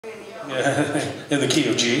in the key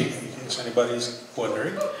of G, in case anybody's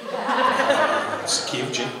wondering. It's the key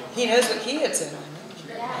of G. He knows what key it's in, I know.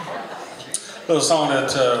 A little song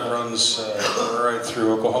that runs right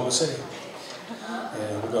through Oklahoma City.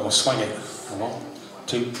 And we're going to swing it. 1,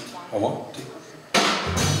 2, 1, 2.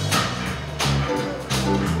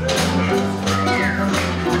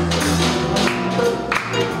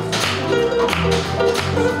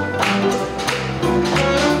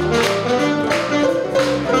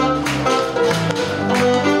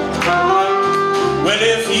 Well,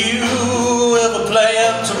 if you ever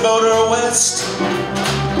plan to motor west,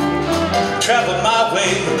 travel my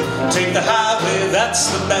way, take the highway, that's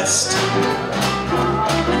the best.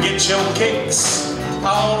 Get your kicks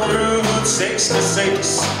on Route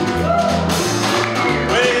 66.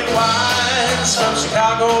 Well, it winds from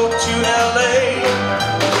Chicago to LA,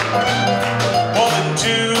 more than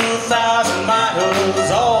 2,000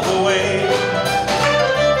 miles all the way.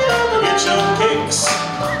 Get your kicks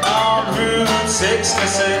on Route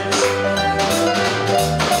 66.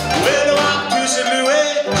 Well, I'm to St.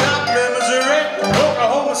 Louis, Joplin, Missouri,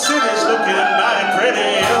 Oklahoma City's looking mighty pretty.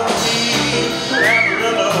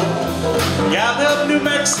 Amarillo, Gallup, New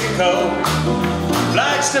Mexico,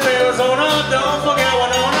 Flagstaff, Arizona, don't forget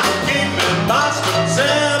Winona, Kingman, Boston,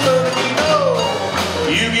 San Bernardino.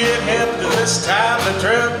 You get hip to this time of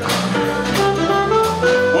trip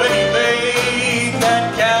when you make that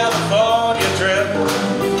California trip.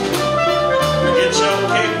 Get your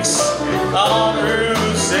kicks on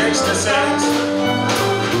Route 66.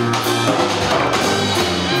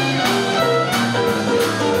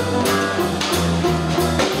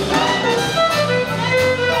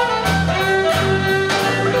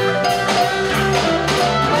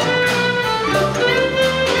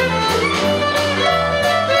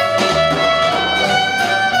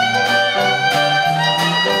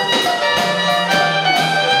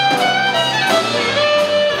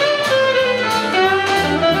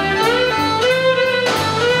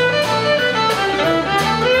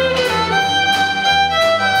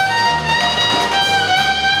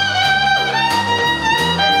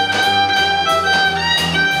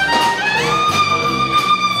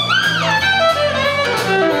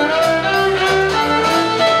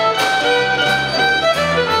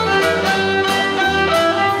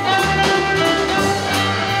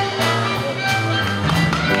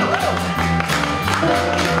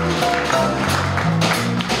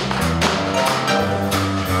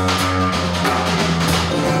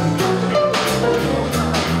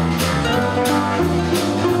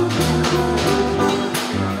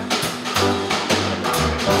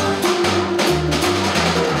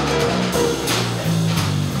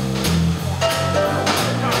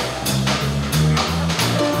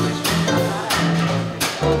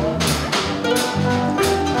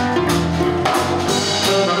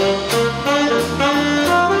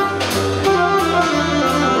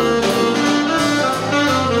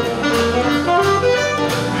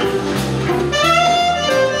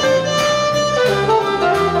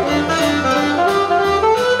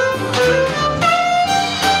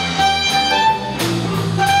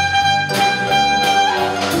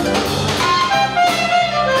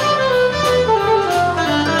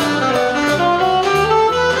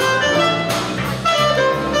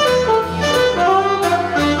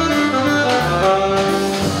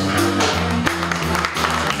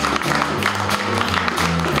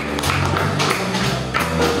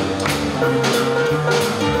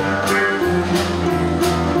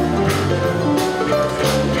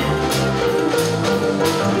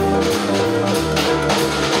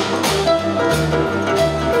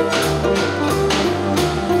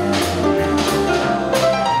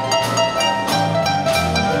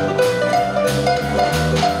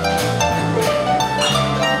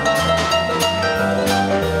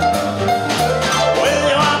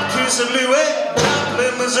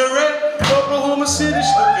 Oklahoma City's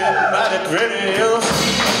looking mighty pretty.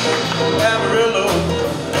 Amarillo,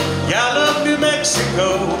 Gallup, New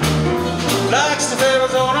Mexico, Flagstaff,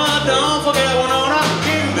 Arizona, don't forget Winona,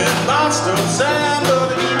 Kingman, Boston, San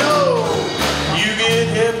Bernardino. You get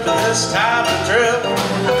hip to this type of trip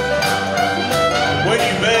when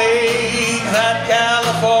you make that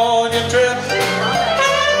California trip.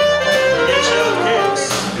 Get your kicks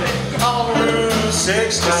on Route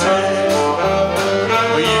 66.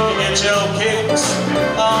 Well, you can get your kicks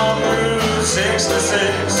on Route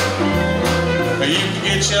 66. Well, you can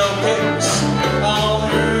get your kicks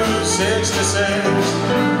on Route 66.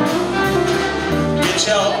 Get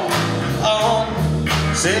your on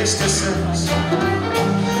 66.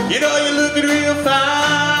 You know you're looking real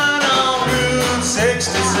fine on Route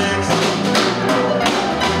 66.